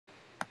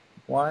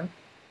1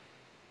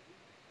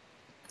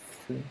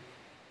 2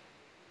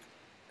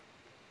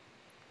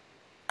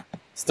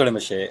 ستړی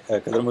مشه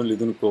قدرمن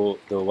لیدونکو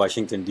د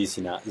واشنگټن ډي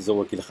سي نه زه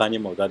وکیل خان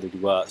یم او دا د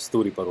ډیوا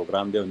ستوري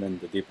پروګرام دی او نن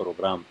د دې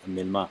پروګرام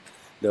میلمه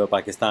د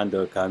پاکستان د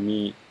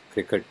قامي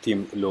کرکټ ټیم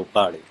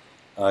لوبغاړی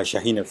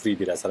شاهین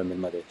افریدي را سره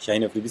میلمه دی.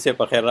 شاهین افریدي صاحب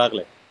په خیر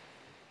راغلی.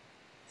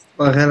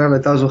 په خیر راغلی،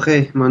 تاسو ښه؟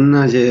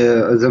 مننه چې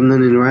زه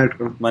نن انوایټ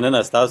کړم. مننه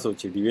ستاسو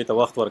چې ډیوې ته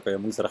وخت ورکوئ،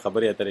 موږ سره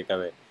خبرې اترې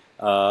کوئ.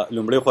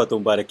 لومړۍ خوا ته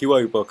مبارکي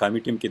وایو په قامي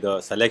ټیم کې د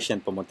سلیکشن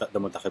په د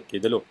منتخب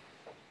کېدلو.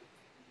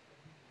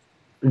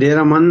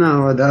 ډیره مننه،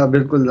 دا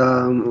بالکل دا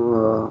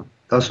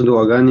تاسو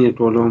دعاګانې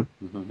ټولو.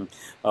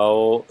 او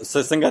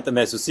څنګه ته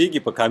محسوسیږي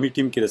په قامي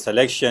ټیم کې د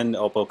سلیکشن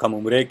او په کم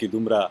عمرۍ کې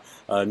دومره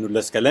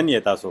 19 کلن یې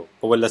تاسو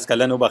په 19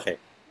 کلن وبخښئ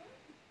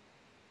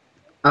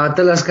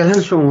 18 کلن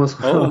شوم اوس.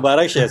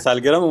 مبارک شه،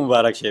 سالګرام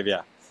مبارک شه بیا.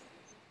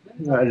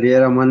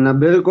 ډیره مننه.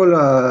 بالکل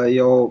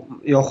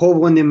یو خوب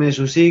غوندې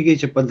محسوسیږي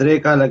چې په 3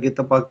 کاله کې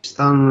ته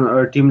پاکستان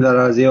ټیم ته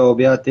راځې او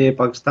بیا ته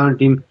پاکستان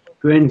ټیم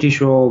 20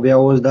 شو، بیا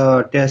اوس دا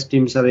ټیسټ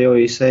ټیم سره یو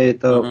حصه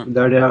ته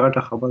دا ډیره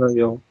غټه خبره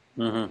یو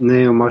نه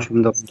یو ماشوم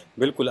ده.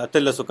 بالکل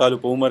 18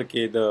 کالو په عمر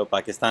کې د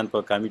پاکستان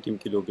په قامي ټیم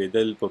کې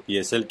لوبېدل، په پی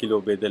ایس ایل کې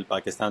لوبېدل،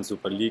 پاکستان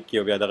سپر لیګ کې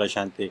او بیا دغه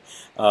شانتي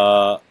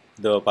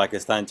د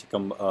پاکستان چې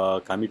کوم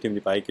قامي ټیم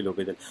دی پای کې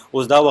لوبېدل.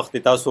 اوس دا وخت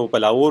تاسو په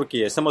لاهور کې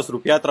څه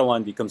مصروفیات روان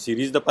دي؟ کوم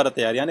سیریز د لپاره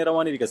تیاریانې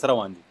روانې دي که څه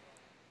روان دي؟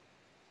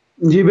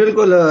 جی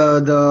بالکل،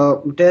 د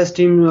ټیسټ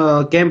ټیم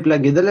کیمپ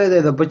لګېدلی دی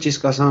د 25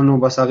 کسانو،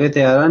 بس هغې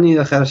تیارانې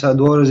د خیر سره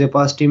 2 ورځې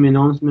پاس ټیم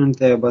اناونسمنټ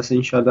دی، بس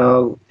انشاءالله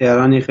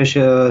تیارانې ښه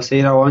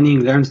صحیح روانې.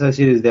 انګلینډ سره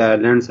سیریز دی،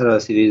 آیرلینډ سره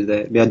سیریز دی،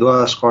 بیا 2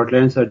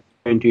 سکاټلینډ سره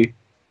 20.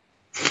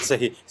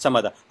 صحیح،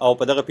 سمه ده. او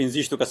په دغه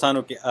 15 کسانو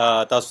کې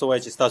تاسو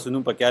وایئ چې ستاسو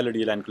نوم پکې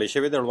الریډي اعلان کړی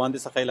شوی دی، وړاندې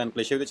څخه اعلان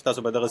کړی شوی دی چې تاسو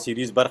به دغه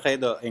سیریز برخه یې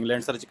د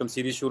انګلینډ سره چې کوم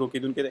سیریز شروع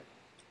کېدونکی دی.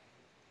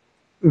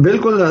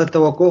 بالکل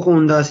توقع خو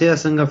همداسې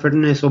څنګه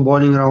فټنس او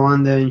بالینګ روان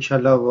دی،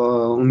 انشاءالله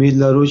امید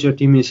لرو چې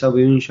ټیم یې ښه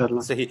وي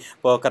انشاءالله. صحیح.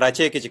 په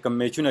کراچۍ کې چې کوم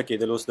میچونه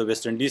کېدل اوس د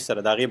ویسټ انډیز سره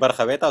د هغې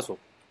برخه وی تاسو؟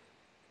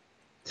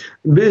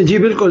 جی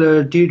بالکل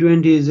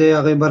T20 زه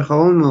هغې برخه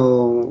وم،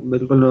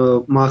 بالکل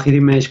ما آخري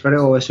میچ کړی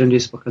او ویسټ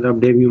انډیز په خلاف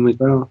ډیبیو مې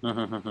کړی.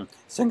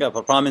 څنګه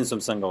پرفارمنس هم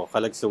څنګه و؟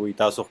 خلک څه وایي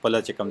تاسو خپله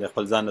چې کوم د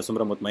خپل ځان نه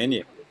څومره مطمئن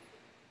یې؟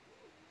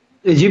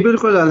 جی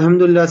بالکل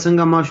الحمدلله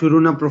څنګه ما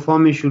شروع نه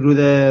پرفارمنس شروع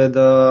دی د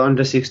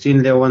انډر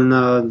 16 لیول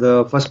نه، د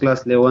فرست کلاس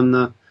لیول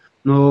نه،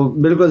 نو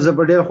بالکل زه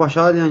په ډېر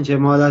خوشحال یم چې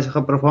ما داسې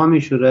ښه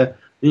پرفارمنس شروع دی.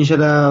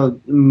 انشاءالله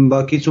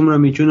باقي څومره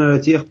میچونه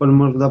راځي خپل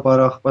ملک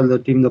دپاره خپل د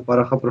ټیم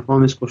دپاره ښه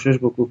پرفارمنس کوشش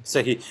وکړو.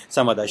 صحیح،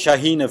 سمه ده.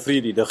 شاهین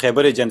افریدي د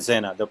خیبر ایجنسۍ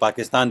نه د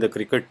پاکستان د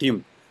کرکټ ټیم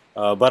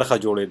برخه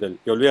جوړېدل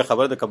یو لویه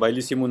خبره د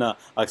قبایلي سیمو نه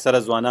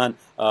اکثره ځوانان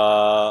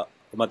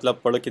مطلب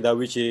پړه کې دا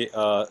وي چې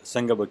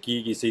څنګه به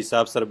کېږي څه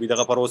حساب سره به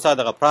دغه پروسه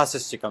دغه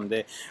پروسس چې کوم دی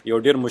یو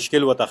ډېر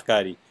مشکل ورته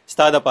ښکاري.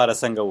 ستا دپاره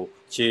څنګه و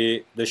چې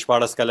د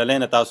 14 کلنۍ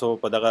نه تاسو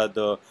په دغه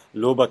د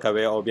لوبه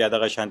کوئ او بیا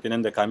دغه شانتي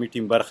نن د قامي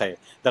ټیم برخه یې،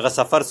 دغه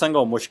سفر څنګه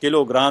و؟ مشکل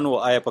و ګران و؟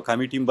 آیا په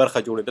قامي ټیم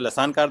برخه جوړېدل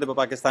اسان کار دی په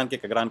پاکستان کې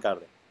که ګران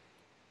کار دی؟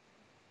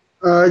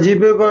 جی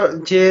بالکل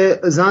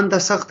چې ځان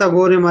ته سخته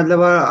ګورې،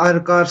 مطلب هر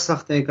کار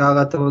سخت دی، که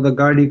هغه ته د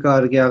ګاډي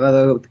کار کې، هغه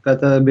که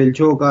ته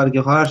بیلچو کار کې،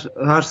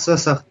 هر څه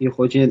سخت دي،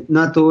 خو چې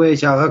نه ته وایې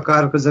چې هغه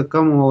کار که زه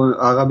کم و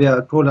هغه بیا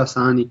ټول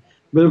اسان دي.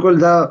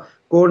 بالکل دا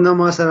کور نه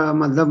ما سره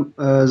مطلب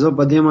زه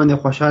په دې باندې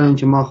خوشحاله یم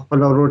چې ما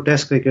خپل ورور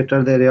ټیسټ کرکټر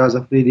دی ریاض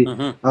افریدي،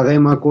 هغې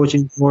ما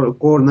کوچینګ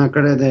کور نه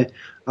کړی دی،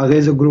 هغې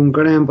زه ګروم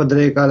کړی یم په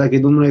 3 کاله کې،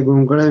 دومره یې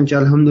ګروم کړی یم چې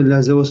الحمدلله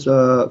زه اوس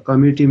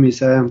قامي ټیم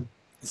حصه یم.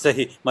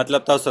 صحیح،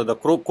 مطلب تاسو د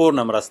کور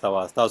نه مرسته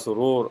وه، تاسو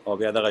رور او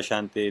بیا دغه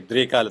شانتې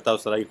 3 کاله تاسو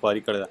سره یې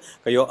خواري کړې ده.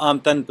 که یو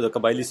عام تن د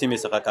قبایلي سیمې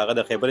څخه که هغه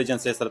د خیبر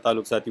ایجنسۍ سره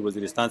تعلق ساتي،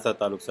 وزیرستان سره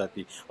تعلق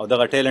ساتي او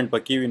دغه ټیلنټ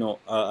پکې وي، نو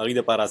هغوی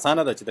دپاره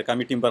اسانه ده چې د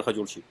قامي ټیم برخه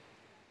جوړ شي.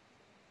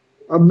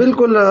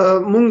 بالکل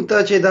مونږ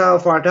ته چې دا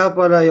فاټا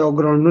پر یو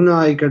ګراونډونه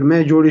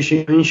اکیډمۍ جوړې شي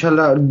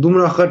انشاءالله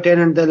دومره ښه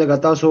ټیلنټ دی، لکه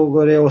تاسو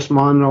وګورئ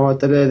عثمان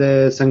راوتلی دی،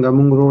 څنګه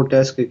مونږ رور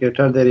ټیسټ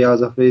کرکټر دی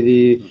ریاض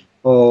افریدي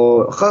او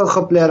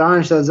ښه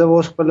پلیران شته. زه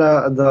اوس خپله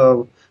د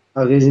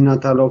هغې ځینه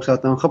تعلق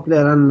ساتم، ښه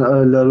پلیران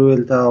لرو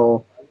هلته، او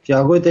چې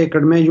هغوی ته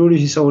اکیډمۍ جوړې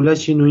شي سهولت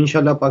شي، نو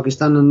انشاءالله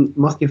پاکستان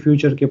مخکې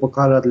فیوچر کې په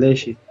کار راتلی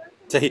شي.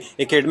 صحیح،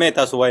 اکیډمۍ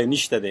تاسو وایئ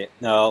نشته دی،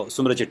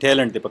 څومره چې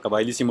ټیلنټ دی په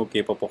قبایلي سیمو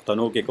کې، په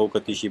پښتنو کې که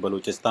وکتلی شي،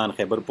 بلوچستان،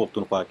 خیبر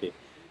پښتونخوا کې،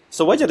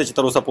 څه وجه ده چې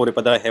تر اوسه پورې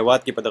په دغه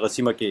هېواد کې په دغه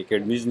سیمه کې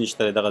اکیډمیز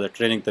نشته دی، دغه د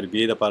ټریننګ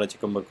تربیې دپاره چې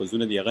کوم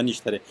مرکزونه دي هغه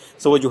نشته دی،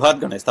 څه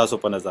وجوهات ګڼئ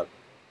ستاسو په نظر؟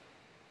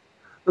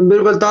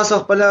 بالکل تاسو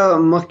خپله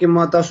مخکې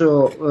ما تاسو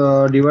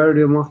ډیوا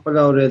ما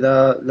خپله اورېده،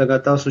 لکه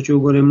تاسو چې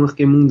وګورئ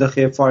مخکې مونږ د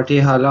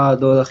فاټې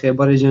حالات او د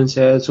خیبر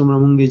ایجنسۍ څومره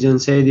مونږ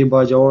ایجنسۍ دي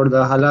باجوړ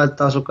د حالات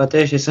تاسو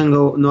کتی شئ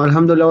څنګه، نو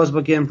الحمدلله اوس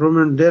پکې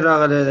امپرومنټ ډېر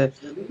راغلی دی،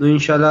 نو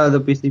انشاءالله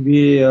د پی سی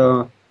بي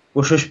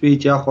کوشش کوي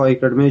چې اخوا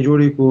اکیډمۍ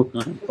جوړې کړو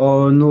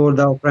او نور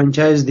دا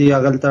فرانچایز دی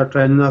هغلته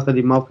ټرایلونه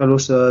اخلي. ما فکر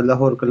اوس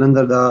لاهور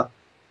قلندر دا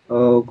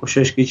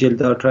کوشش کوي چې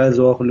دا ټرایلز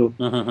واخلو.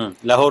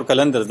 لاهور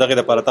قلندرز دغه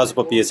لپاره تاسو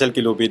په پی ایس ایل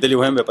کې لوبېدلي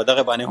ویم، په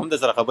دغه باندې هم د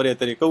سره خبرې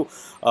اترې کوو،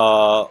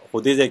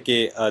 خو دې ځای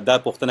کې دا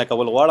پوښتنه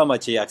کول غواړم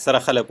چې اکثره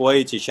خلک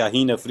وایي چې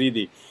شاهین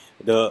افریدي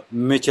د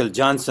میچل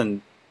جانسن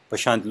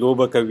په شانت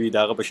لوبه کوي، د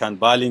هغه په شانت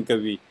بالینګ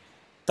کوي.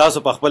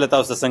 تاسو په خپل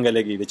تاسو څنګه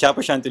لګي؟ د چا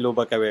په شانتي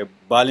لوبه کوي،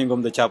 بالینګ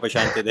هم د چا په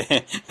شانتي دی؟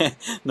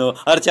 نو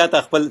هر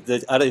چاته خپل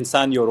هر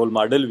انسان یو رول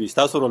ماډل وي.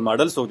 تاسو رول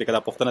ماډل څوک دی؟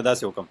 کله پوښتنه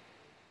داسې وکم.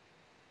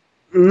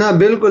 نه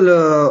بالکل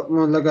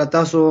لکه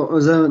تاسو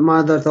ما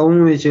درته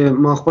وموي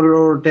چې ما خپل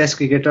ټیسټ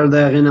کرکټر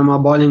دی، هغې نه ما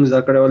بالینګ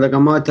زده کړی و. لکه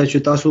ما ته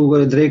چې تاسو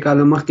وګورئ 3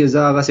 کاله مخکې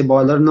زه هغسې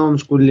بالر نه وم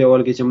سکول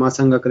لیول کې چې ما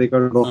څنګه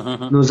کرکټ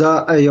وکړو. نو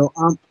زه یو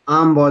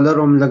عام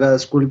بالر وم،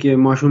 لکه سکول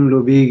کې ماشوم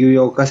لوبېږي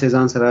یو کس یې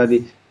ځان سره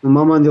لري. نو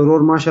ما باندې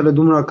ورور ماشاءالله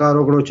دومره کار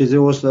وکړو چې زه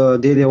اوس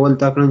دې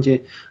لیول ته کړم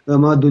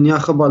چې ما دنیا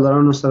ښه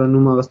بالرانو سره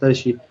نوم اخیستی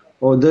شي.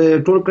 او د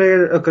ټول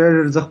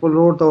کریډټ زه خپل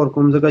ورور ته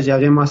ورکوم ځکه چې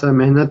هغې ما سره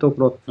محنت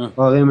وکړو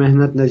او هغې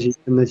محنت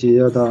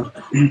نتیجه ده.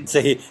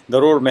 صحیح،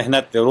 د ورور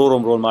محنت د ورور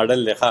هم رول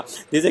ماډل دی. ښه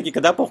دې ځای کې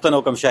که دا پوښتنه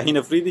وکړم شاهین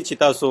افریدي چې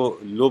تاسو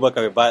لوبه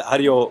کوئ، هر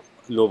یو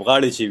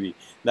لوبغاړی چې وي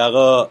د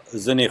هغه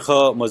ځینې ښه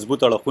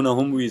مضبوط اړخونه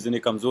هم وي، ځینې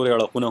کمزوري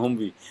اړخونه هم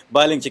وي.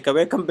 بالینګ چې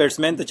کوئ کوم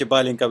بیټسمین ته چې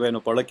بالینګ کوئ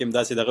نو په اړه کې هم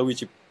داسې دغه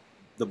وي چې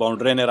د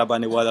باونډرۍ نه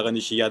راباندې ودغه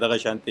نشي یا دغه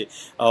شانتې،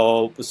 او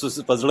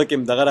په زړه کې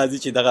هم دغه راځي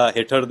چې دغه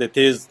هیټر دی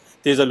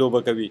تیزه لوبه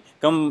کوي.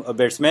 کوم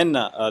بیټسمین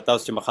نه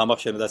تاسو چې مخامخ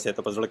شئ نو داسې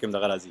ته په زړه کې هم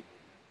دغه راځي؟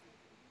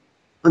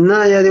 نه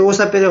یعنې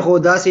اوسه پرې خو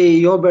داسې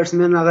یو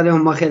بیټسمین راغلی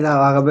هم مخې له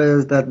هغه به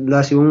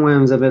داسې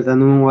ووایم، زه بېرته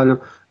نه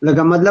ووایم.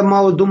 لکه مطلب ما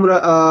دومره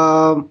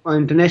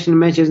انټرنیشنل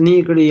میچز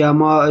نه کړي یا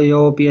ما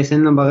یو پی ایس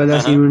ایل نه بغیر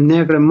داسې ایونټ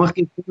نه کړی.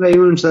 مخکې څومره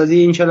ایونټس راځي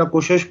انشاءالله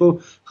کوشش کوو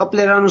ښه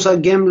پلیرانو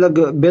سره گیم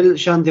لږ بل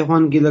شانتې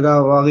خوند کړي، لکه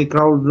هغې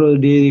کراوډ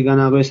ډېر که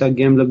نه هغوی سره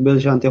گیم لږ بل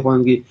شانتې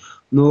خوند کړي.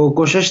 نو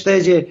کوشش دی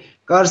چې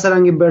کار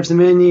سرنګې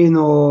بیټسمین وي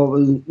نو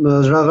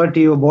زړه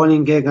غټي او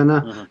بالینګ کوي که نه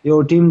یو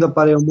ټیم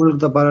دپاره یو ملک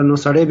دپاره، نو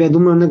سړی بیا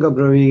دومره نه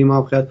ګبروېږي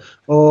ما په خیال.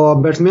 او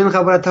بیټسمین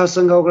خبره تاسو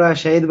څنګه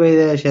وکړه، شهید بھائی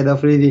دی، شهید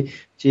افریدي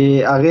چې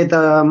هغې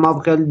ته ما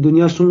په خیال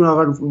دنیا څومره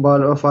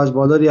غټ فاست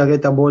بالر وي هغې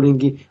ته بالینګ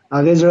کړي،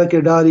 هغې زړه کې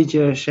ډار وي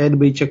چې شهید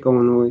بھائی چکه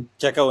ونه وایي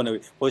چکه ونه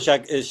وي. خو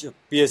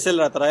پی ایس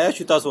ایل راته رایاد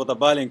شو تاسو ورته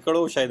بالینګ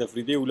کړو، شهید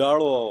افریدي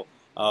ولاړو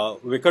او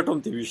وکټ هم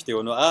ترې ویشتی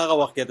و. نو هغه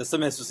وخت کې ته څه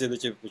محسوسېده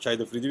چې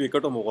شهید افریدي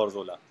وکټ هم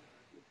وغورځوله؟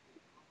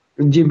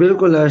 جی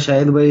بالکل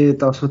شاهد بھائی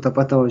تاسو ته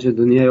پته و چې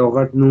دنیا یو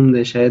غټ نوم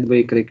دی شاهد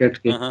بھائی کرکټ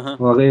کې،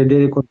 هغې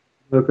ډېرې کوشش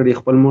کړي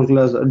خپل ملک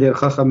له ډېر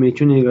ښه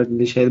میچونه یې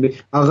ګټلي. شاهد بھائی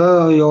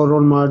هغه یو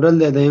رول ماډل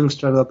دی د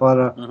ینګسټر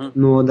دپاره.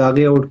 نو د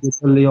هغې اوټ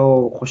کېدل یو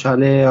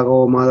خوشحالۍ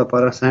هغه ما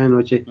دپاره ساین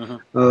و چې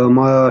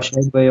ما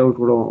شاهد بھائی اوټ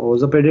کړو او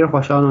زه پرې ډېر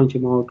خوشحاله وم چې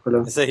ما اوټ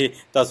کړم.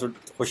 صحیح، تاسو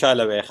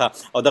خوشحاله وئ. ښه،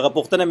 او دغه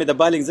پوښتنه مې د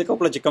بالینګ ځکه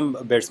وکړه چې کوم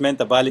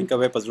بیټسمین ته بالینګ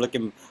کوئ په زړه کې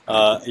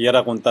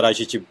یره غونته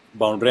راشي چې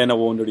باونډرۍ نه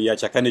ونړي یا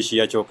چکه نه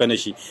شي یا چوکه نه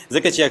شي،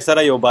 ځکه چې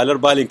اکثره یو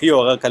بالر بالینګ کوي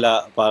او هغه کله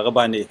په هغه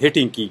باندې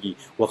هیټینګ کېږي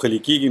وخلي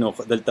کېږي. نو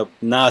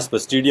دلته ناست په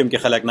سټیډیم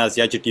کې خلک ناست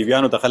یا چې ټي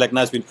ویانو ته خلک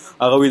ناست وي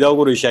هغه وایي دا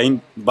وګورئ شاهین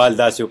بال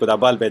داسې وکړو، دا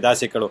بال به یې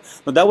داسې کړو.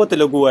 نو دا ورته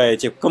لږ ووایه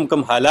چې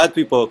کوم حالات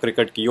وي په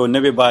کرکټ کې، یو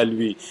نوی بال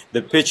وي،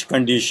 د پچ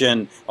کنډیشن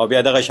او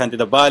بیا دغه شانتې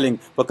د بالینګ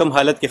په کوم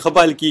حالت کې ښه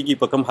بال کېږي،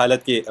 په کوم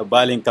حالت کې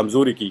بالینګ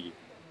کمزوري کېږي.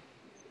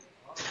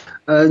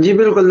 جی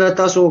بالکل دا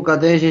تاسو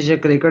کتلی شئ چې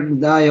کرکټ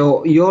دا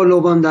یو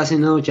لوبه هم داسې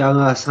نه و چې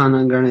هغه اسانه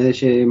ګڼلی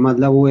شي،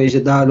 مطلب ووایي چې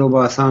دا لوبه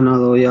اسانه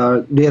ده یا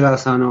ډېره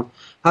اسانه.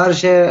 هر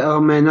شی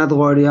محنت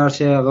غواړي، هر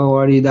شی هغه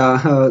غواړي. دا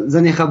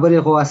ځینې خبرې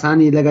خو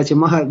اسانې لکه چې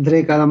ما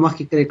 3 کاله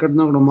مخکې کرکټ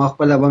نه کړو، ما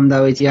خپله به هم دا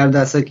وایي چې یار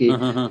دا څه کوي.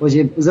 خو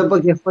چې زه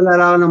پکې خپله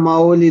راغلم ما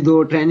ولیدو،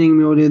 ټریننګ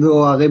مې ولیدو،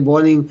 هغې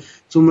بالینګ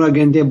څومره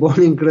ګنټې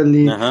بالینګ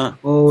کړلي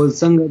او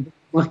څنګه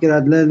مخکې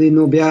راتللی.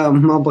 نو بیا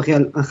ما په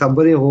خیال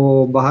خبرې خو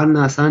بهر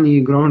نه اسان وي،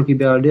 ګراونډ کې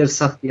بیا ډېر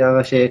سخت وي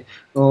هغه شی،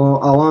 او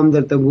عوام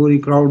درته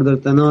ګوري، کراوډ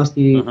درته ناست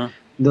وي،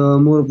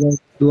 د مور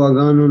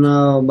دعاګانو نه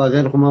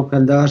بغیر خو ما په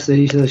خیال دا هر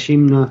څه شي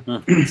نه.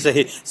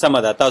 صحیح،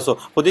 سمه ده. تاسو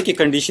خو دې کې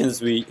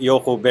کنډیشنز وي، یو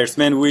خو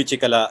بیټسمین وي چې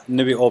کله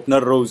نوی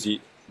اوپنر روزي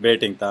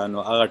بیټینګ ته،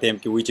 نو هغه ټایم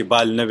کې وي چې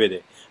بال نوی دی،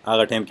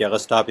 هغه ټایم کې هغه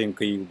سټاپینګ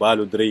کوي،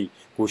 بال ودري،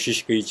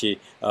 کوشش کوي چې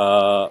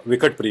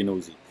وکټ پرې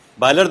نوځي.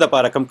 بالر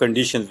دپاره کوم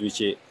کنډیشنز وي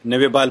چې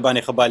نوی بال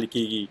باندې ښه بال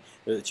کېږي،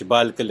 چې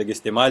بال که لږ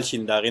استعمال شي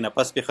د هغې نه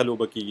پس پې ښه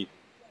لوبه کېږي؟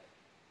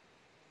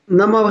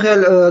 نه ما په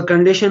خیال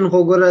کنډیشن خو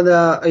ګوره د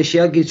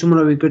ایشیا کې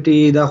څومره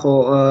وکټې دا خو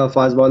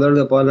فاست بالر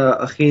دپاره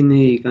ښې نه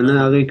وي که نه،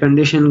 هغې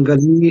کنډیشن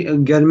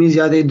ګرمي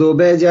زیاته،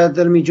 دوبۍ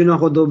زیاتر میچونه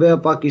خو دوبۍ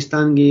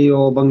پاکستان کې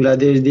او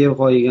بنګلادیش ډېر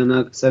خوښي که نه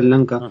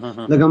سریلنکا.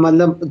 لکه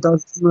مطلب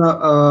تاسو څومره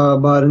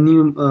بهرني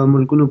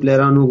ملکونو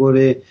پلیران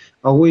وګورئ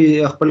هغوی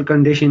خپل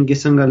کنډیشن کې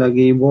څنګه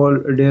لګي، بال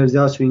ډېر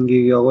زیات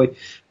سوینګېږي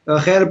هغوی.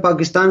 خیر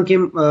پاکستان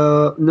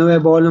کې نوی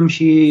بال هم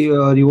شي،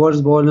 ریورس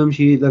بال هم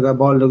شي، لکه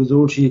بال لږ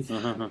زوړ شي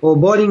او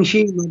بالینګ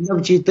شي،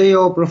 مطلب چې ته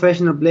یو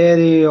پروفیشنل پلیر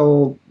یې او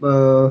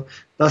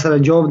تا سره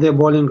جاب دی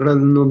بالینګ کړل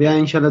نو بیا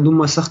انشاءالله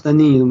دومره سخته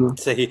نه وي.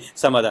 صحیح،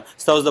 سمه ده.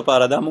 ستاسو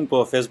دپاره دا موږ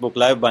په فیسبوک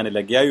لایو باندې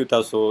لګیا یو،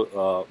 تاسو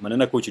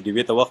مننه کوو چې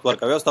ډیوې ته وخت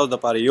ورکوئ. ستاسو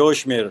دپاره یو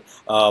شمېر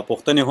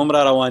پوښتنې هم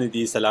را روانې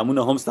دي،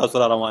 سلامونه هم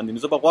ستاسو را روان دي.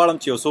 نو زه به غواړم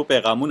چې یو څو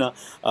پیغامونه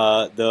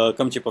د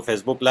کوم چې په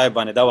فیسبوک لایو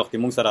باندې دا وخت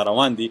موږ سره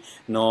روان دي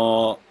نو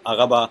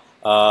هغه به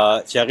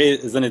چې هغې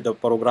ځنې د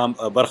پروګرام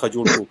برخه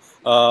جوړ کړو.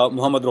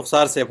 محمد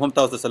رخسار صاحب هم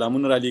تاسو ته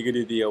سلامونه را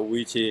لیږلي دي او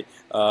وایي چې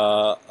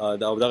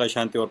او دغه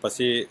شانتې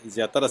ورپسې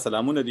زیاتره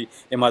سلامونه دي.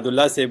 عماد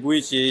الله صاحب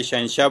وایي چې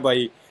شاهین شاه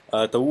بای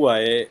ته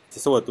ووایې چې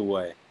څه ورته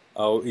ووایې،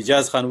 او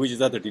اجاز خان وایي چې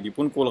زه ته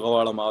ټلیفون کول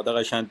غواړم، او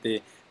دغه شانتې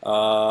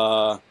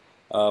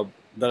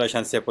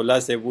سیف الله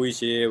صاحب وایي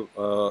چې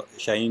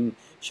شاهین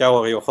شاه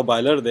هغه یو ښه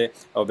بالر دی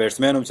او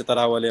بیټسمین هم چې ته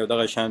راولې، او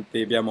دغه شانتې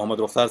بیا محمد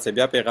رخسار صاحب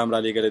بیا پیغام را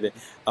لیږلی دی.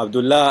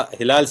 عبدالله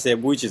هلال صاحب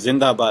وایي چې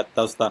زنده باد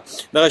تاسو ته.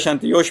 دغه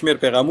شانتې یو شمېر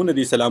پیغامونه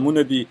دي،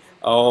 سلامونه دي،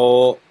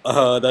 او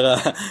دغه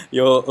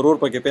یو ورور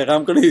پکې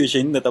پیغام کړی دی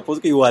شاهین نه تپوس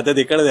کوي واده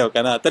دې کړی دی او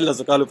که نه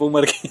 13 کالو په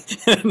عمر کې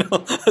نو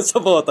څه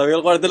به ورته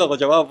ویل غواړې دله خو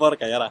جواب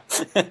ورکړه یاره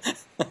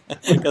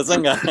که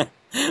څنګه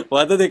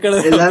واده دې کړی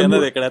دی او که نه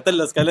دې کړی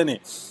 13 کلنې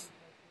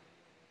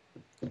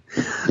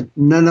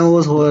نه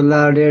اوس خو لا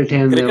ډېر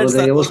ټایم دی،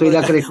 اوس خو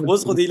ایله کرکټ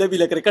اوس خو د ایله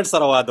بیله کرکټ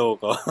سره واده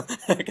وکړو.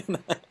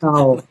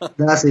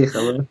 دا صحیح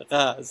خبره.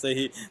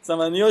 صحیح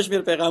سمه. یو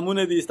شمېر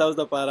پیغامونه دي ستاسو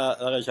دپاره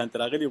دغه شانتې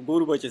راغلي،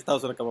 ګورو به چې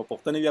ستاسو سره که به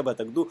پوښتنې بیا به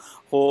تږدو،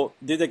 خو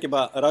دې ځای کې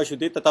به راشو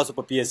دې ته تاسو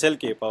په پی ایس ایل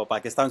کې په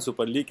پاکستان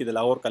سوپر لیګ کې د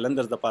لاهور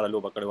قلندرز دپاره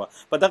لوبه کړې وه.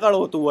 په دغه اړه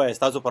ورته ووایه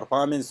ستاسو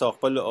پرفارمنس او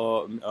خپل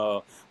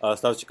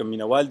ستاسو چې کوم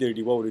مینوال دی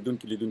ډیوه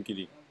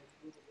اورېدونکي دي.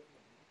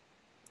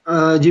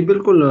 جی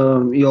بالکل،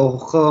 یو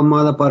ښه ما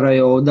لپاره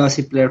یو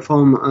داسې پلیټ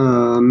فارم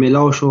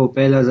میلاو شو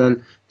پیله ځل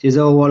چې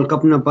زه ورلډ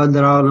کپ نه بعد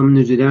راغلم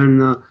نیوزیلینډ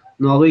نه،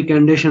 نو هغوی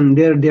کنډیشن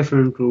ډېر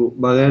ډفرنټ و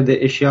بغیر د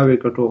ایشیا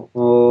وکټو،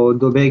 او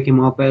دوبۍ کې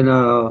ما پیله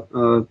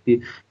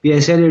پی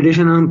ایس ایل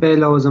ایډیشن هم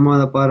پیله و زما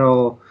لپاره، او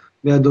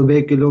بیا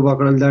دوبۍ کې لوبه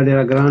کړل دا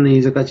ډېره ګرانه وي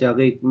ځکه چې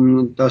هغې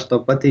تاسو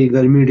ته پته وي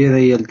ګرمي ډېره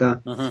وي هلته.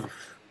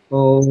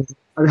 او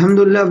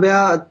الحمدلله بیا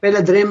پیله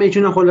 3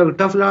 میچونه خو لږ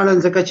ټف لاړل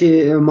ځکه چې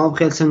ما په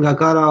خیال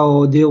څنګهکاره او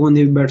دې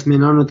غوندې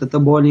بیټسمینانو ته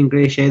بالینګ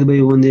کړی شاید به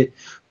یې غوندې،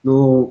 نو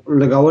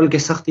لږ اول کې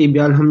سخت وي،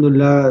 بیا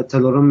الحمدلله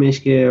 4م میچ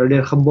کې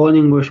ډېر ښه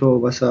بالینګ وشو،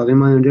 بس هغې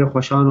باندې ډېر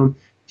خوشحال وم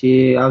چې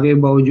هغې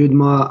باوجود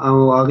ما او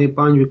هغې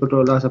 5 وکټو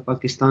لاسه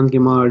پاکستان کې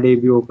ما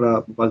ډیبیو وکړه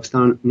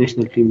پاکستان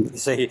نیشنل ټیم.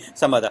 صحیح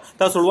سمه ده.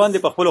 تاسو وړاندې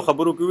په خپلو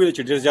خبرو کې ویل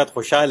چې ډېر زیات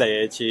خوشحاله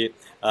یې چې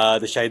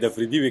د شاهید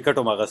افریدي وکټ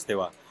هم اخیستې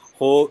وه،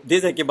 خو دې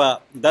ځای کې به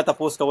دا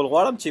تپوس کول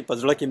غواړم چې په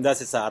زړه کې هم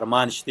داسې څه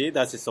ارمان شته،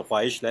 داسې څه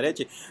خواهش لرئ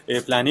چې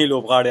فلاني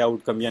لوبغاړی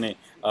آوټ کړم، یعنې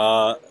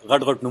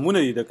غټ نومونه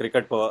دي د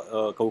کرکټ په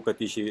که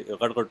وکتي شي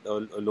غټ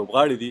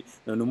لوبغاړي دي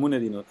نو نومونه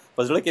دي، نو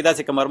په زړه کې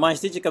داسې کوم ارمان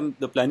شته چې کوم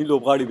د فلاني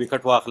لوبغاړي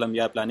وکټ واخلم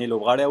یا فلاني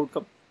لوبغاړی آوټ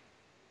کړم؟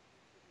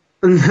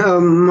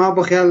 ما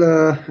په خیال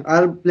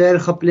هر پلیر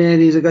ښه پلیر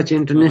دی ځکه چې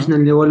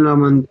انټرنیشنل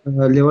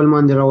لیول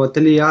باندې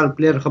راوتلی، هر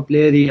پلیر ښه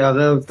پلیر دی،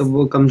 هغه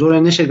ته کمزوری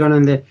نشي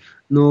ګڼلی،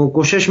 نو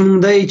کوشش مونږ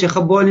دی چې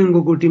ښه بالینګ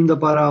وکړو ټیم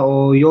دپاره او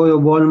یو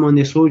بال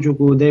باندې سوچ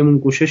وکړو، دی مونږ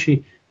کوشش وي.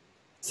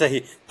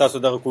 صحیح، تاسو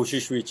دغه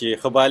کوشش وي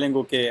چې ښه بالینګ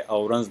وکړئ او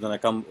رنز د نه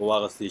کم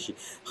واخیستی شي.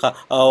 ښه،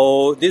 او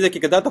دې ځای کې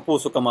که دا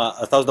تپوس وکړم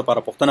ستاسو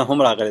دپاره پوښتنه هم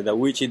راغلې ده،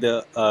 وایي چې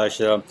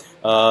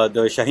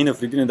د شاهین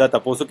افریدي نه دا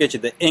تپوس وکړئ چې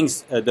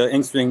د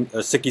انګ سوینګ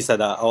څه کیسه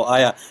ده، او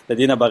آیا د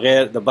دې نه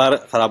بغیر د بار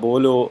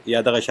خرابولو یا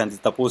دغه شانتې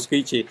تپوس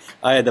کوي چې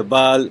آیا د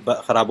بال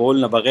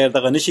خرابولو نه بغیر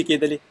دغه نشي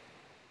کېدلی؟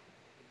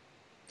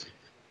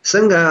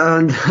 څنګه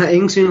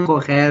انګ سوینګ خو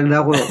خیر دا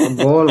خو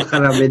بال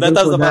خرابېدل دا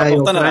تاسو دپاره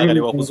پوښتنه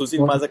راغلې وه خصوصي،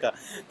 ما ځکه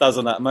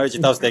تاسو نه ما ویل چې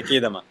تاسو ته یې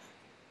کېدم.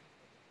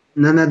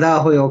 نه دا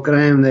خو یو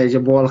کرایم دی چې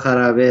بال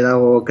خرابې، دا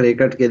خو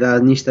کرکټ کې دا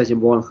نشته چې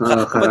بال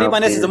خراب په دې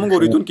معنی چې زموږ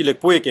اورېدونکي لږ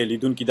پوه کوي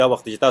لیدونکي دا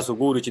وخت چې تاسو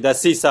ګورو چې دا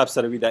څه حساب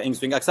سره وي دا انګ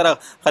سوینګ. اکثره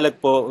خلک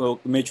په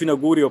میچونه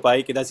ګوري او په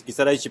هغې کې داسې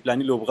کیسه راځي چې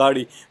پلاني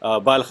لوبغاړي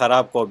بال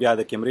خراب کو بیا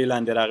د کیمرې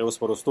لاندې راغی، اوس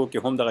په وروستو کې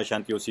هم دغه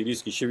شانتې یو سیریز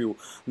کې شوي وو،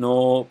 نو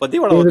په دې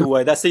وړه ورته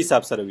ووایه دا څه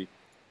حساب سره وي؟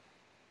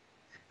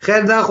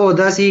 خیر دا خو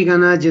داسې که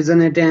نه چې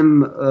ځینې ټایم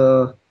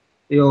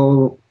یو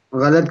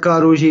غلط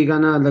کار وشي که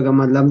نه، لکه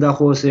مطلب دا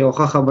خو اوس یو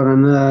ښه خبره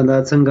نه ده، دا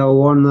څنګه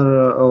وارنر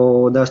او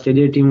دا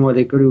اسټریلیا ټیم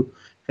والې کړي،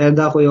 خیر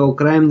دا خو یو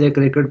کرایم دی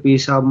کرکټ په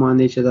حساب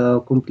باندې چې دا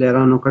کوم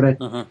پلیرانو کړی،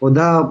 او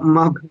دا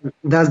ما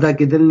دا زده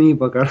کېدل نه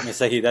پکار.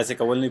 صحیح، داسې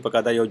کول نه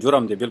پکار، دا یو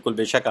جرم دی بالکل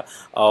بېشکه،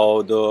 او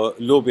د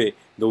لوبې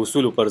د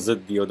اصولو پر ضد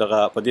دی، او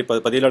دغه په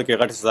دې لړ کې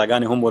غټې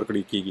سزاګانې هم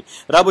ورکړل کېږي.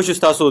 را به شو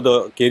ستاسو د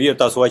کیریر،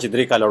 تاسو وایئ چې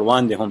 3 کاله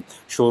وړاندې هم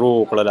شروع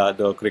وکړله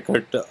د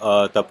کرکټ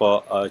ته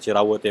چې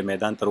راووتې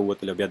میدان ته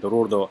راووتله، بیا د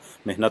ورور د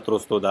محنت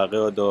وروستو د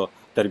هغه د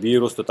تربیې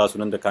وروستو تاسو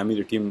نن د کامل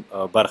ټیم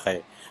برخه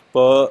یې.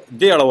 په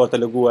دې اړه ورته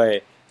لږ ووایئ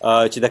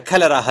چې د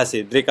کله راهسې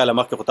 3 کاله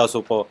مخکې خو تاسو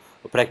په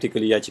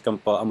پریکټیکلي یا چې کوم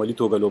په عملي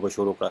توګه لوبه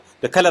شروع کړه،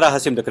 د کله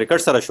راهسې هم د کرکټ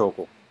سره شوق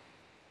و؟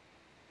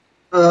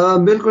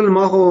 بالکل،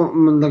 ما خو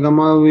لکه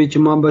ما وی چې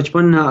ما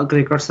بچپن نه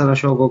کرکټ سره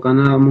شوق و که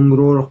نه، مونږ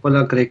ورور خپله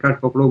کرکټ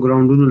پکړو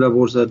ګراونډونو له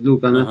ورسره تلو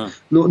که نه،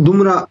 نو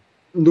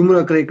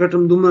دومره کرکټ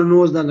هم دومره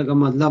نوز ده،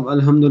 لکه مطلب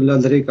الحمدلله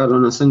 3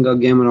 کالو نه څنګه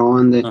گیم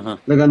روان دی،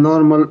 لکه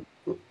نارمل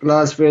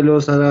کلاس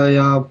فیلو سره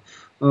یا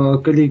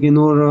کلی کې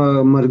نور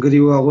مرګري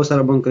وو هغو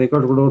سره به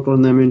کرکټ وکړو،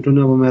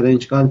 ټورنامنټونه به مې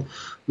ارینج کړل.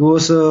 نو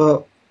اوس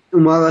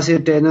هماغسې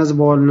ټینس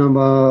بال نه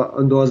به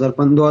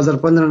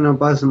 2015 نه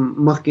پاس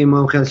مخکې ما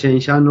خیال شاهین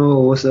شاه نو،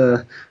 اوس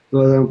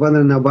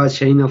 2015 نه بعد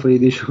شاهین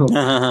افریدي شو،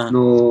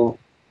 نو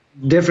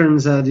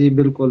ډیفرنس دی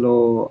بالکل. او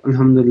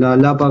الحمدلله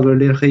الله پاک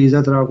ډېر ښه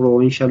عزت راکړو او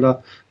ان شاء الله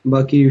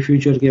باقي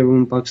فیوچر کې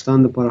هم پاکستان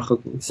لپاره ښه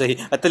کوو. صحیح.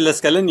 اته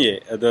لس کلن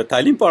یې د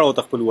تعلیم په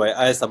اړه خپل وای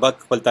آیا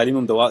سبق خپل تعلیم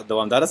هم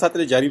دوامدار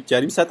ساتل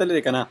جاری ساتل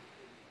لري کنه؟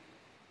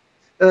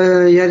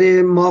 یعنی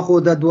ما خو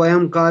د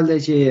دویم کال دی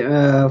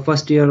چې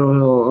فرست ایئر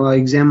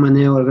ایگزام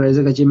نه ورغلی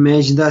ځکه چې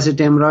میچ داسې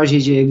ټایم راشي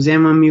چې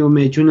ایگزام هم وي او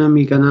میچونه هم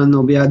وي کنه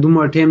نو بیا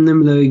دومره ټایم نه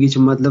ملويږي چې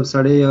مطلب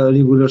سړی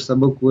ریګولر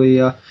سبق وایي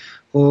یا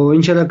خو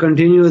ان شاء الله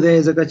کنټینیو دی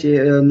ځکه چې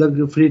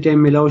لږ فری ټایم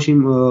ملاو شي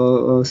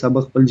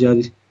سبق خپل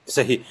جاری.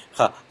 صحیح.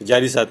 ښه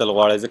جاری ساتل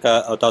غواړي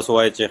ځکه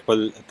تاسو وایي چې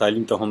خپل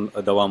تعلیم ته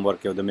هم دوام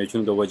ورکړئ او د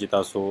میچونو د وجې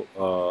تاسو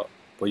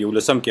په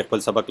 11 کې خپل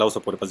سبق لاوسه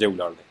پورې په ځای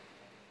ولاړ دی.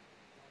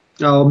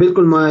 او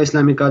بالکل ما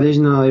اسلامي کالج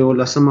نه یو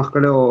لسم مخ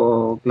کړو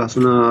او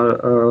کلاسونه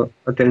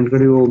اټینډ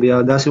کړو بیا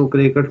داسې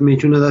کرکټ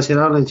میچونه داسې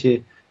راغلل چې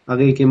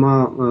هغه کې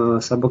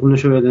ما سبق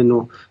نشو ویل نو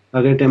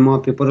هغه ټایم ما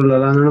پیپر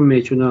لرانه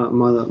میچونه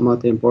ما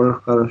ته امپورټنت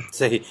کار.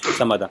 صحیح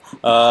سم ده.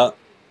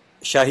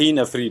 شاهین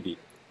افریدي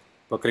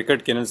په کرکټ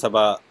کې نن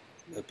سبا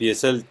پی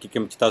اس ال کې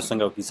کوم چې تاسو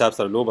څنګه په حساب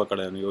سره لوبه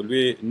کړی نو یو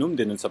لوی نوم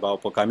دی نن سبا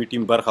په قومي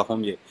ټیم برخه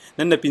هم یې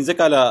نن 15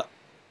 کاله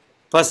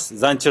پس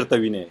ځان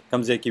چرته ویني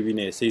کم ځای کې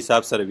ویني صحیح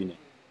حساب سره ویني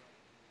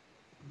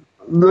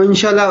نو ان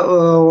شاء الله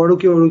وړو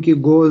کې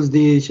ګولز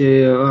دي چې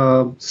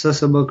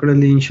سبا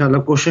کړل ان شاء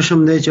الله کوشش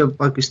هم دی چې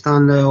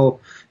پاکستان له یو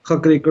ښه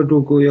کرکټ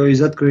وکړو یو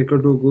عزت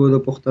کرکټ وکړو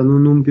د پښتنو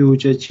نوم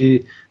پیوچ چې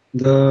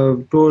د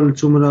ټول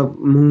څومره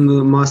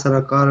مونږ ما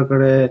سره کار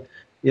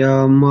کړی یا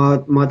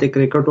ماته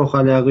کرکټ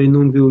وخاله غي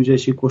نوم پیوچ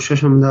چې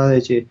کوشش هم دی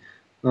چې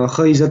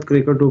ښه عزت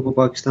کرکټ وکړو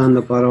پاکستان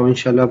لپاره ان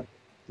شاء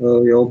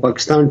الله یو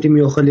پاکستان ټیم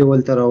یو ښه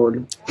لیول ته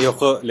راوړي یو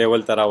ښه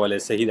لیول ته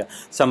راولي. صحیح ده.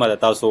 سم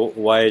ده. تاسو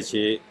وایي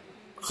چې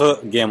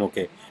ښه گیم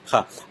وکړي. ښه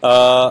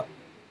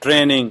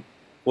ټریننګ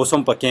اوس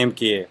هم په کیمپ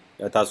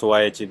کې تاسو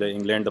وایي چې د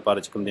انګلند لپاره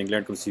چې کوم د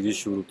انګلند کوم سیریز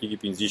شروع کېږي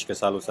 15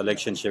 کسالو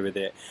سلیکشن شوی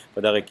دی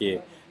په دغه کې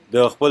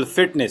د خپل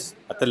فټنس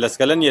اته لس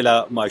کلن یې لا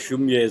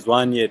ماشوم یې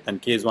ځوان یې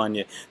تنکي ځوان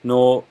یې نو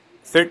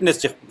فټنس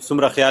چې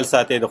څومره خیال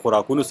ساتي د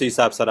خوراکونو سره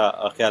حساب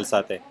سره خیال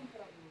ساتي؟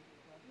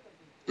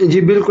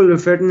 جی بالکل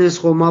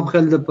فټنس خو ما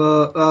خپل د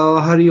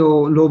هر یو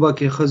لوبه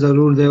کې خو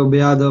ضرور دی او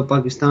بیا د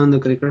پاکستان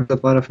د کرکټ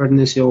لپاره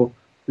فټنس یو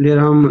ډېر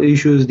هم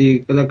ایشوز دي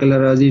کله کله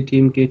راځي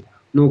ټیم کې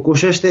نو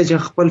کوشش دی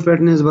چې خپل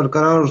فټنس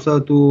برقرار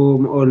وساتو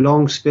او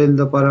لانګ سپیل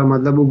لپاره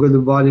مطلب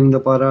وګد بالینګ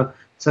لپاره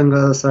څنګه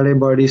سړی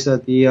باډي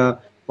ساتي یا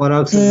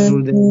خوراک سره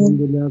ضرور دی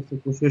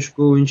الحمدلله کوشش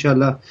کو ان شاء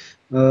الله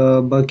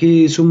باقي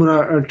څومره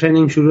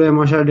ټریننګ شروع ہے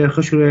ماشاءالله ډېر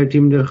ښه شروع ہے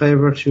ټیم ډېر ښه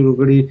ایفورت شروع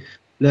کړی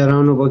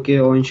پلیرانو پکې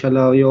او ان شاء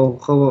الله یو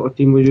ښه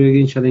ټیم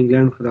جوړیږي ان شاء الله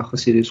انګلند خلاف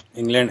سیریز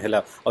انګلند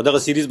خلاف او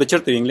دغه سیریز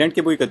بچرته انګلند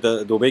کې وي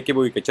که دوبۍ کې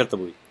وي که چرته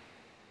وي؟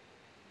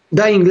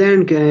 دا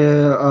انګلند کې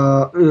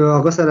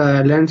هغه سره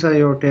آیرلند سره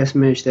یو ټیسټ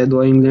میچ دی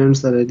دوه انګلند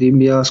سره دی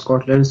بیا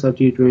سکاټلند سره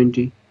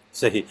T20.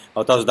 صحیح.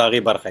 او تاسو دا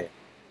غي برخه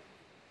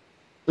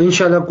ان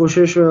شاء الله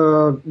کوشش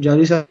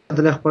جاری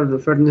ساتل خپل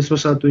فټنس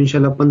وساتو ان شاء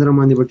الله 15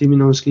 باندې به ټیم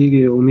نوس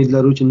کیږي امید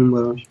لرو چې نوم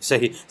راشي.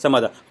 صحیح سم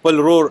ده. خپل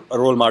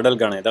رول ماډل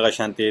غنئ دغه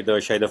شانتي د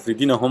شاهد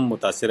افریدي نه هم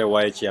متاثر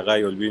وای چې هغه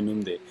یو لوی نوم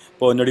دی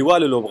په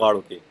نړیوالو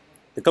لوبغاړو کې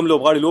د کوم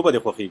لوبغاړي لوبه د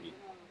خوخيږي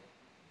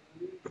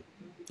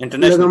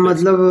انټرنیشنل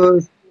مطلب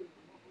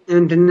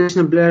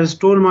انټرنیشنل پلیئرز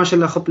ټول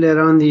ماشاءالله خپل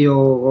پلیئران دي او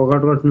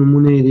غټ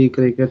نمونه دي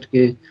کرکټ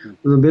کې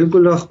نو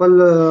بالکل خپل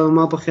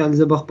ما په خیال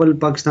زه خپل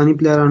پاکستانی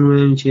پلیئران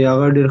وایم چې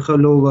هغه ډېر ښه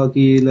لوبه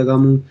کوي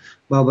لګم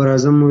بابر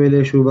اعظم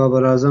ویلې شو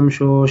بابر اعظم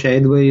شو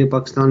شاهد وای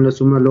پاکستان له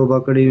څومره لوبه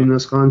کړې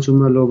یونس خان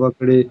څومره لوبه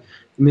کړې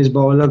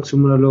مصباح الحق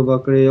څومره لوبه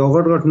کړې او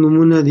غټ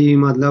نمونه دي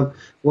مطلب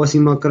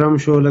وسیم اکرم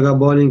شو لګا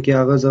بالینګ کې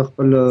هغه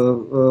خپل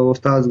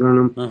استاد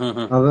غنم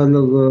هغه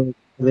لوګ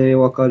د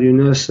وقار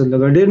یونس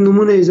لګا ډېر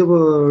نمونه یې زه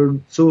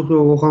څو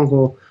وخم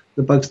خو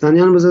د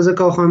پاکستانیان به زه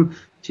کوم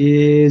چې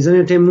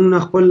ځنې ټیم موږ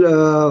خپل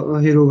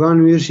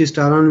هیروګان ویر شي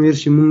ستاران ویر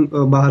شي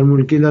موږ بهر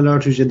ملکی لاړ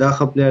شو چې دا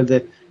خپل دی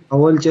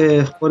اول چې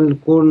خپل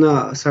کور نه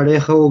سړی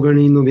خو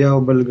غني نو بیا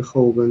بل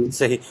خو غني.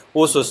 صحیح.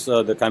 اوس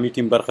د کامی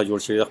ټیم برخه جوړ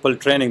شوی خپل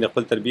ټریننګ د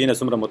خپل تربیه نه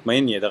څومره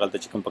مطمئن یې دغه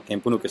چې کوم په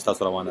کیمپونو کې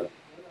تاسو روانه ده؟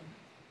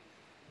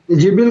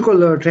 جی بالکل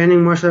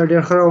ټریننګ ماشاءالله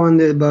ډېر ښه روان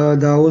دی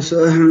دا اوس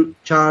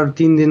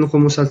 4-3 دن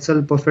خو مسلسل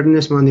په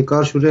فټنس باندې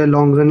کار شروع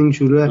لانګ رننګ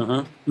شروع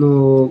نو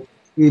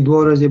ای دوه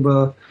ورځې به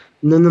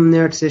ننم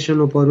نیټ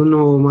سیشن او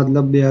پرونو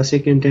مطلب بیا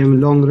سیکنډ ټایم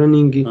لانګ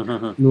رننګ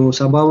نو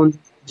سبا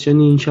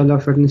شنی ان شاء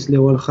الله فټنس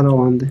لیول خره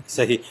روان دي.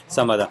 صحیح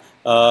سم ده.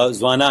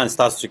 ځوانان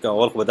تاسو چې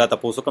اول خو دا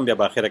تاسو کوم بیا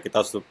په اخره کې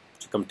تاسو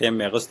کوم ټیم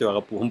مې غوښتي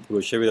هغه هم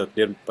پوره شوی د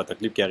ډېر په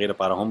تکلیف کې غیر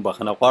لپاره هم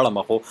بخنه غواړم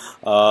خو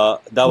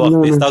دا وخت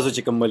تاسو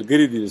چې کوم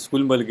ملګری دي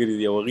سکول ملګری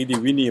دي او غي دي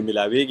ویني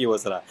ملاويږي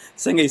وسره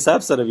څنګه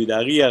حساب سره وی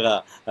داغي هغه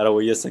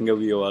رویه څنګه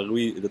وی او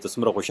هغه د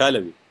تاسو خوشاله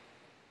وي؟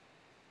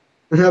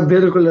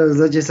 بالکل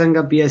زه چې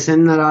څنګه پی اس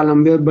ان رالم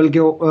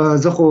بلکې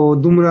زه خو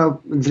دومره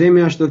درې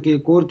میاشتو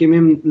کې کور کې مې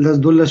لس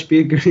دولس پی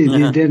کړی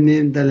دي ډېر نه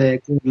دلې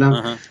کوم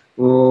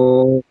او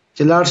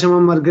چې لاړ شم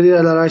مرګري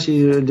را راشي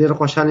ډېر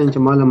خوشاله یم چې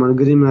مال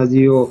مرګري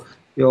مازي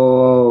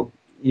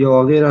یو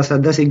غیر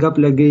اساده سي غپ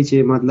لګي چې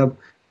مطلب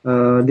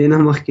دینه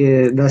مخکې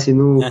داسې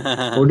نو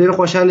او ډېر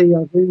خوشاله یا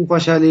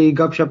خوشاله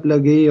غپ شپ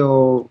لګي او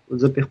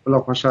زه په خپل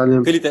خوشاله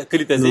یم.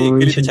 کلی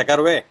ته چکر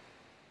وې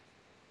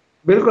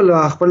بالکل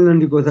خپل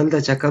نندي کوتل ته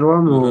چکر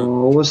وم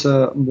او اوس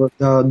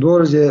د 2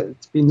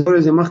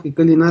 ورځې مخکې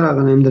کلی نه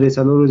راغلم،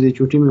 3 ورځې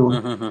چوټي مې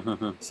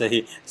و.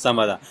 صحیح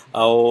سمه ده.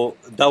 او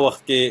دا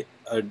وخت کې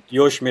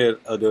یو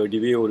شمېر د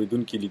ډیوې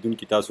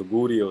اوریدونکي تاسو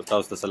ګوري او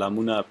تاسو ته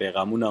سلامونه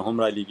پیغامونه هم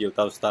را لیږي او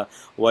تاسو ته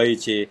وایي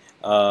چې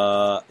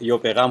یو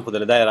پیغام خو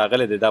دلته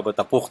راغلی دی، دا به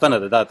ته پوښتنه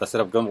ده، دا ته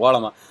صرف ګم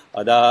غواړم،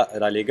 دا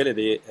را لیږلی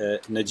دی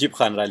نجیب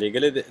خان را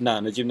لیږلی دی، نه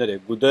نجیب نه دی،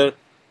 ګودر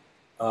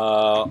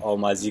او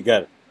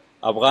مازیګر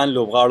افغان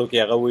لوبغاړو کې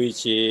هغه وایي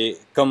چې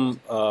کم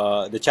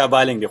د چا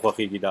بالنګ دی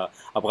خوښېږي، دا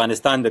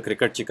افغانستان د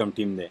کرکټ چې کم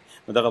ټیم دی،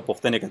 نو دغه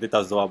پوښتنې کې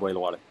تاسو ځواب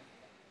ویل غواړئ.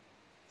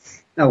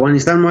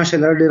 افغانستان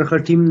ماشاءالله ډېر ښه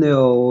ټیم دی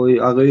او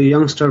هغه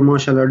ینګسټر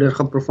ماشاءالله ډېر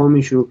ښه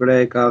پرفارمنس شروع کړی.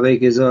 که هغې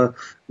کې زه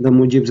د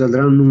مجیب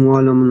زدران نوم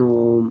والم نو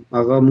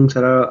هغه موږ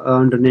سره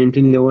انډر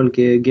 19 لیول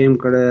کې گیم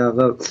کړی،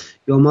 هغه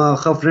یو ما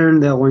ښه فرینډ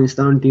دی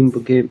افغانستان ټیم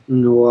پکې،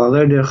 نو هغه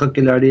ډېر ښه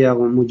کلاړي،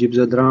 هغه مجیب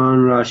زدران،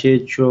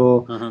 راشد شو،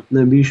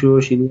 نبی شو،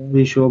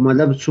 شینواري شو،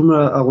 مطلب څومره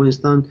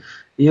افغانستان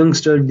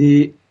ینګسټر دی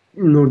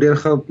نو ډېر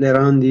ښه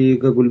پلیران دي،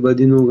 که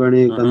ګلبدین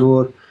وګڼې که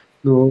نور،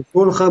 نو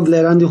ټول ښه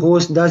پلیران دي. خو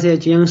اوس داسې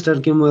چې ینګسټر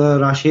کې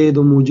راشد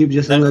او مجیب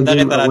چې څنګه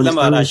دغه ته راتلم،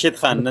 راشد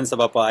خان نن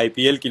سبا په آی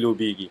پی ایل کې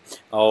لوبېږي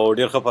او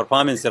ډېر ښه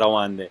پرفارمنس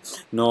روان دی،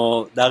 نو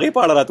د هغې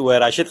په اړه راته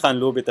ووایه راشد خان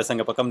لوبې ته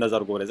څنګه په کم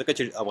نظر ګورئ، ځکه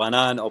چې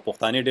افغانان او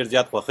پښتانه ډېر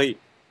زیات خوښوي.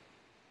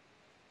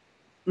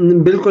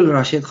 بالکل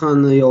راشد خان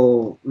یو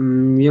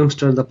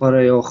ینګسټر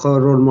دپاره یو ښه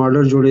رول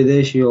ماډل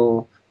جوړېدی شي او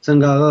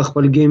څنګه هغه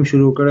خپل گیم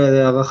شروع کړی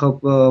دی، هغه ښه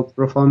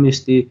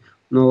پرفارمنس دی،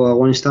 نو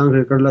افغانستان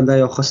کرکټ له دا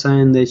یو ښه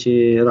ساين دی چې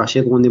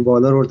راشد غوندې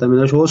بالر ورته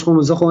میلاو شو. اوس خو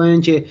زه خو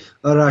وایم چې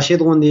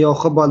راشد غوندې یو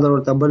ښه بالر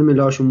ورته بل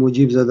میلاو شو،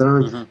 مجیب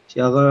زدران چې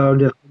هغه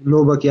ډېر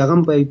لوبه کې هغه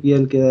هم په آی پی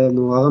ایل کې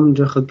نو هغه هم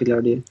ډېر ښه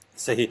کلاړي.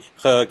 صحیح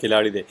ښه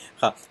کلاړي دی.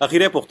 ښه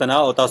اخیری پوښتنه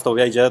او تاسو ته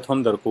بیا اجازت هم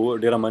درکو،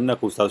 ډېره مننه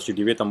کوو تاسو چې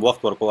ډیوې ته هم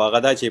وخت ورکوو، هغه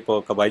دا چې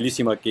په قبایلي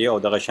سیمه کې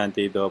او دغه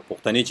شانتې د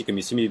پښتنې چې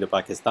کومې سیمې د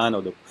پاکستان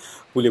او د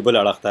پولې بل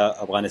اړخ ته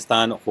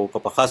افغانستان، خو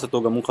که په خاصه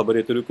توګه مونږ خبرې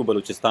اترې کوو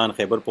بلوچستان،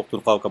 خیبر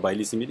پښتونخوا او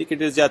قبایلي سیمې دي کې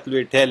ډېر زیات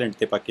لوی ټیلنټ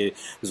دی پکې،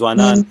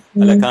 ځوانان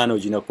هلکان او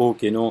جینکو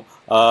کې، نو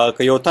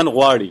که یو تن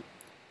غواړي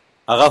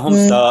هغه هم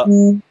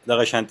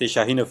دغه شانتي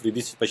شاهین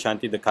افریدي په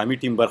شانتي د کامي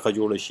ټیم برخه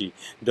جوړ شي،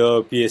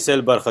 د پی اس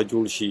ایل برخه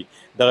جوړ شي،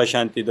 دغه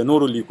شانتي د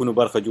نورو لیکونو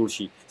برخه جوړ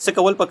شي، څه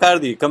کول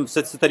پکار دي، کم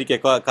څه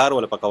طریقې کار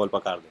ولا پکول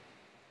پکار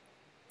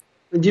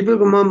دي؟ جی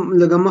بالکل، ما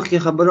لږه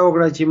مخکې خبره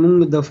وکړه چې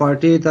موږ د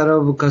فاټې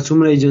طرف که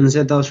څومره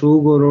ایجنسۍ تاسو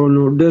وګورو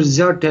نو ډېر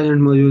زیات ټیلنټ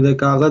موجود دی،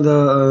 که هغه د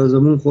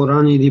زموږ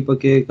خورانې دي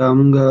پکې، که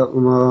موږ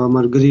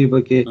ملګري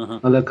پکې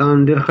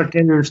هلکان ډېر ښه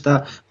ټیلنټ شته،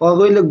 خو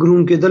هغوی لږ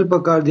ګروم کېدل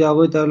پکار دي،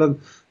 هغوی ته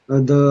لږ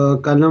د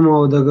قلم او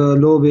د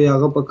لوبې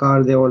هغه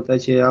پکار دی ورته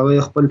چې هغوی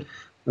خپل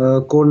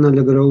کور نه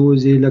لږ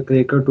راوځي، لږ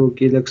کرکټ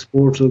وکړي، لږ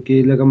سپورټس وکړي،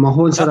 لږ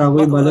ماحول سره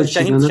هغوی بلد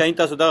شي. شاهین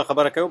تاسو دغه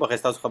خبره کوئ،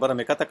 بخیر تاسو خبره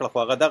مې قطع کړه،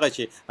 خو هغه دغه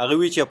چې هغه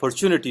وایي چې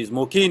اپورچونټیز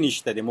موقع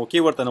نشته دی،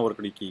 موقع ورته نه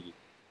ورکړل کېږي،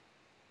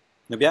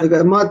 نو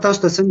بیا ما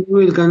تاسو ته څنګه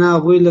وویل که نه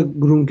هغوی لږ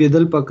ګروم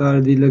کېدل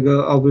پکار دي، لږ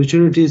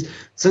اپورچونټیز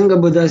څنګه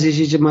به داسې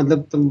شي چې مطلب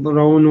ته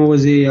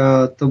راونوځې یا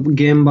ته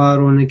گیم بار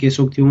ونه کړې،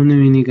 څوک دې ونه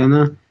ویني که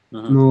نه،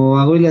 نو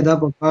هغوی له دا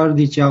پکار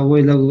دي چې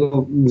هغوی لږ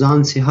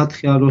ځان صحت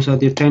خیال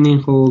وساتي،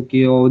 ټریننګ خو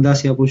وکړي او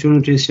داسې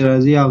اپورچونټیز چې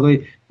راځي هغوی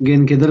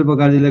ګین کېدل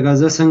پکار دي. لکه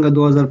زه څنګه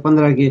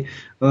 2015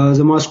 کې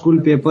زما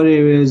سکول پیپر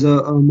یې زه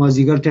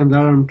مازدیګر ټایم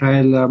لاړم،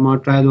 ما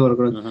ټرایل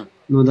ورکړل،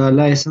 نو د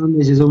الله احسان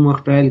دی چې زه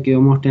مخ ټرایل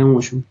کې مخ ټایم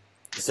وشوم.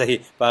 صحیح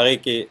په هغې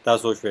کې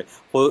تاسو شوې،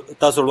 خو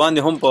تاسو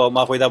وړاندې هم په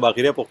ما خو دا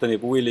باخیره پوښتنې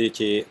په ویلې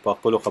چې په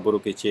خپلو خبرو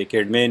کې چې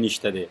اکیډمۍ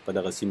نشته دی په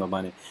دغه سیمه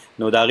باندې،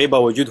 نو د هغې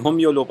باوجود هم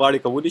یو لوبغاړی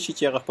کولی شي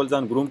چې هغه خپل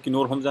ځان ګروم کړي،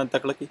 نور هم ځان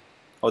تکړه کړي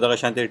او دغه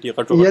شانتې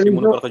ټیمونو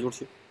ټیمونو برخه جوړ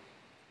شي.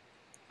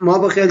 ما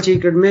په خیال چې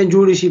اکیډمۍ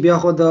جوړې شي بیا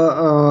خو د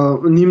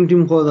نیم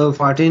ټیم خو د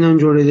فاټۍ نه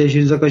هم جوړېدی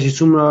شي، ځکه چې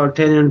څومره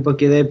ټیلنټ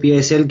پکې دی. پی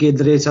ایس ایل کې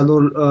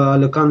 3-4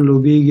 هلکان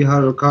لوبېږي،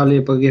 هر کال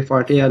یې پکې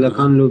فاټۍ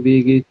هلکان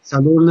لوبېږي،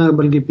 4 نه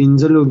بلکې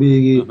 5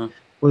 لوبېږي،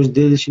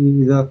 خوشدل شي،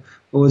 د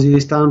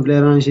وزیرستان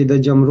پلیران شي، د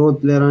جمرود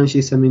پلیران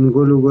شي،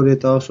 سمینګل وګورئ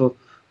تاسو،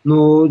 نو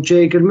چې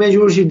اکیډمۍ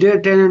جوړ شي ډېر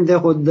ټیلنټ دی،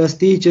 خو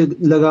دستي چې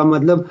لږه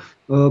مطلب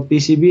پی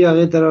سی بي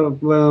هغې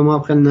طرف ما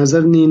په خیال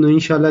نظر نه، نو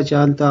انشاءالله چې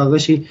هلته هغه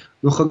شي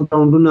نو ښه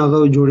ګراونډونه هغه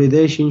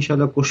جوړېدی شي،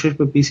 انشاءالله کوشش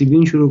په پی سی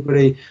بي شروع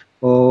کړی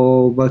او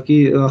باقي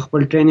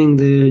خپل ټریننګ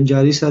د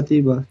جاري ساتي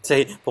به.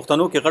 صحیح.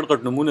 پښتنو کې غټ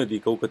غټ نومونه دي،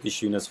 که وکتې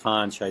شي یونس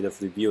خان، شاهین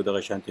افریدي او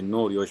دغه شانتې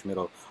نور یو شمېر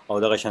او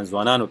دغه شان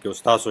ځوانانو کې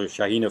استاسو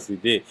شاهین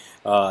افریدي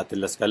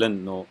 13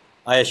 کلن، نو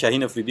آیا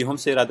شاهین افریدي هم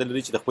څه اراده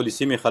لري چې د خپلې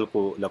سیمې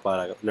خلکو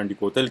لپاره لنډي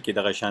کوتل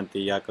کې دغه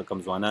شانتې یا که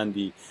کم ځوانان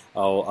دي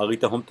او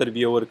هغوی ته هم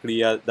تربیه ورکړي،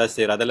 یا داسې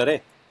اراده لرئ؟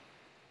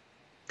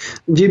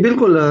 جی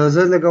بالکل،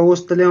 زه لکه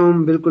اوس تللی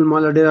وم، بالکل ما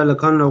له ډېر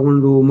هلکان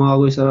راغونډ وو، ما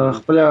هغوی سره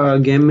خپله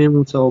گیم مې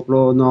هم څه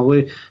وکړو، نو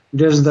هغوی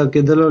ډېر زده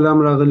کېدلو له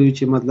هم راغلي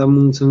چې مطلب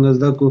مونږ څنګه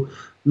زده کړو،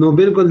 نو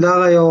بالکل دا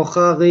یو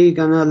ښاغي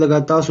کنه لکه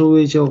تاسو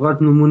وی چې غټ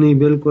نمونه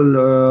بالکل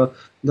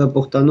د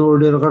پښتنو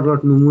ډېر غټ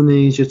غټ نمونه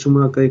چې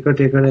څومره کرکټ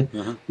یې کړي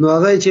نو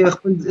هغه چې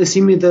خپل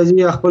سیمې ته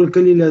ځي خپل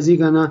کلی لذي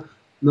کنه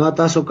نو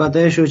تاسو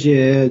کته شو چې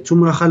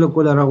څومره خلک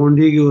ولا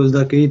راغونډيږي او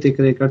د کوي ته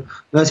کرکټ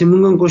دا چې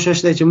موږ کوشش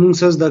کوي چې موږ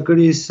سز د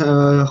کړي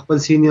خپل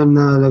سینیئر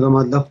نه لکه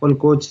مطلب خپل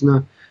کوچ نه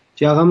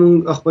چې هغه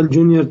موږ خپل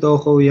جونیئر ته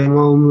خو یا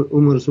ما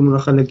عمر څومره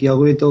خلک یا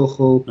غوي ته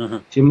خو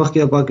چې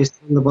مخکې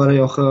پاکستان لپاره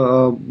یو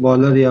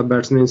بالر یا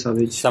بیټسمن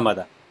ثابت شي. سمه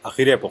ده.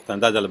 اخیری پوښتنه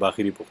دا د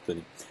اخیری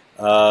پوښتنه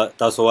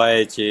تاسو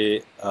وایي چې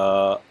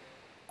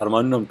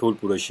ارمانونه ټول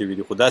پوره شوي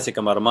دي خو داسې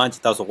کوم ارمان چې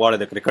تاسو غواړئ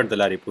د کرکټ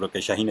د لارې پوره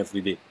کړئ شاهین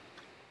افریدي؟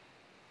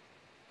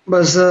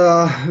 بس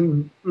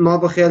ما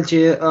په خیال چې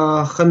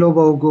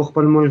خلوبه وکړو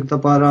خپل ملک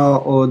لپاره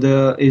او د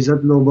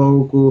عزت لوبه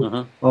وکړو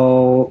او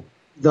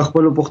د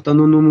خپل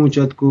پښتنو نوم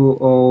اوچت کو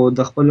او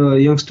د خپل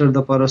ینګسټر د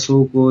لپاره سو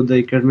کو د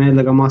اکیډمي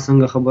لګه ما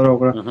څنګه خبره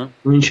وکړه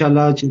نو ان شاء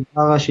الله چې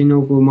دا شینو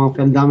کو ما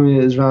خپل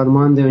دامه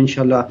ارمان دی ان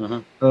شاء الله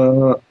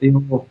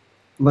یو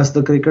بس د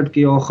کرکټ کې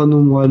یو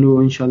خنوم والو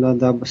ان شاء الله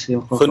دا بس یو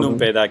خنوم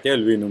پیدا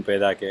کې لوی نوم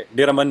پیدا کې.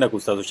 ډیر مننه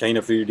کوم تاسو شاهین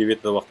افریدي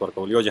ډیوی ته وخت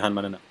ورکول. یو جهان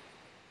مننه.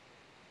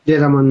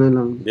 ډیر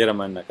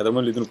مننه.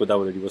 قدرمن لیدونکو دا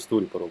ولې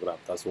وستوري پروګرام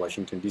تاسو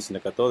واشنگټن ډي سي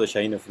نه کتو د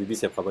شاهین افریدي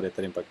صاحب خبره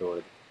ترې پکې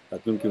وره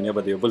راتلونکي ونه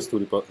به یو بل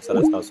ستوري په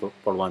سره تاسو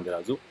په وړاندې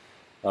راځو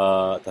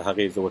ته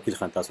هغه زه وکیل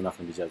خان تاسو نه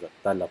اخلم اجازه.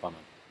 الله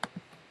پامان.